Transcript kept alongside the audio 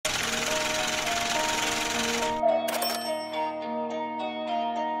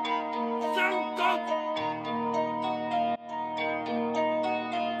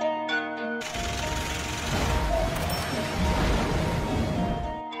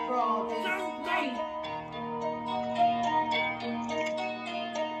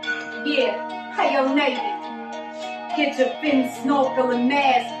Yeah, hey yo Navies, get your fin, snorkel and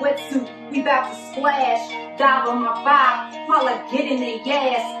mask, wetsuit, we bout to splash. Dive on my vibe while I get in their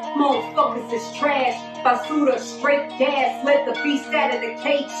gas. Motherfuckers is trash, basura straight gas. Let the beast out of the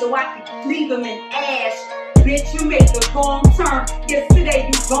cage so I can leave them in ash. Bitch, you made the wrong turn, yesterday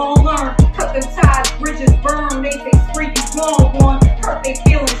you gon' learn. Cut them ties, bridges burn, they say spree, you wrong one. Hurt they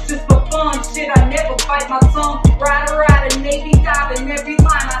feelings just for fun, shit I never bite my tongue. Rider, Navy diving, every line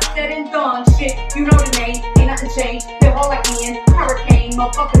I said and done. Shit, you know the name, ain't nothing changed. They're all again, hurricane,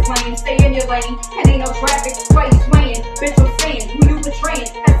 motherfuckers lame. Stay in your lane, and ain't no traffic, why you swaying? Bitch, I'm saying, who you betraying?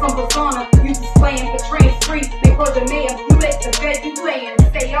 Had some persona, you just slaying, betraying free. Because the man, you let the bed you laying.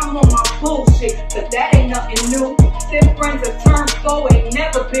 Say I'm on my bullshit, but that ain't nothing new. Them friends have turned foe, ain't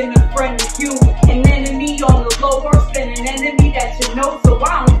never been a friend of you. An enemy on the low, worse than an enemy that you know. So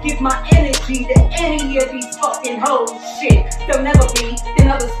I don't give my energy to any of these fucking hoes. Shit, they'll never be, then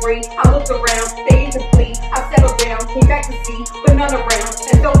others free. I looked around, they incomplete. I settled down, came back to see, but none around.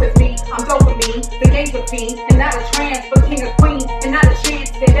 And dope is me, I'm dopamine. The game's a fiend, and not a trans. But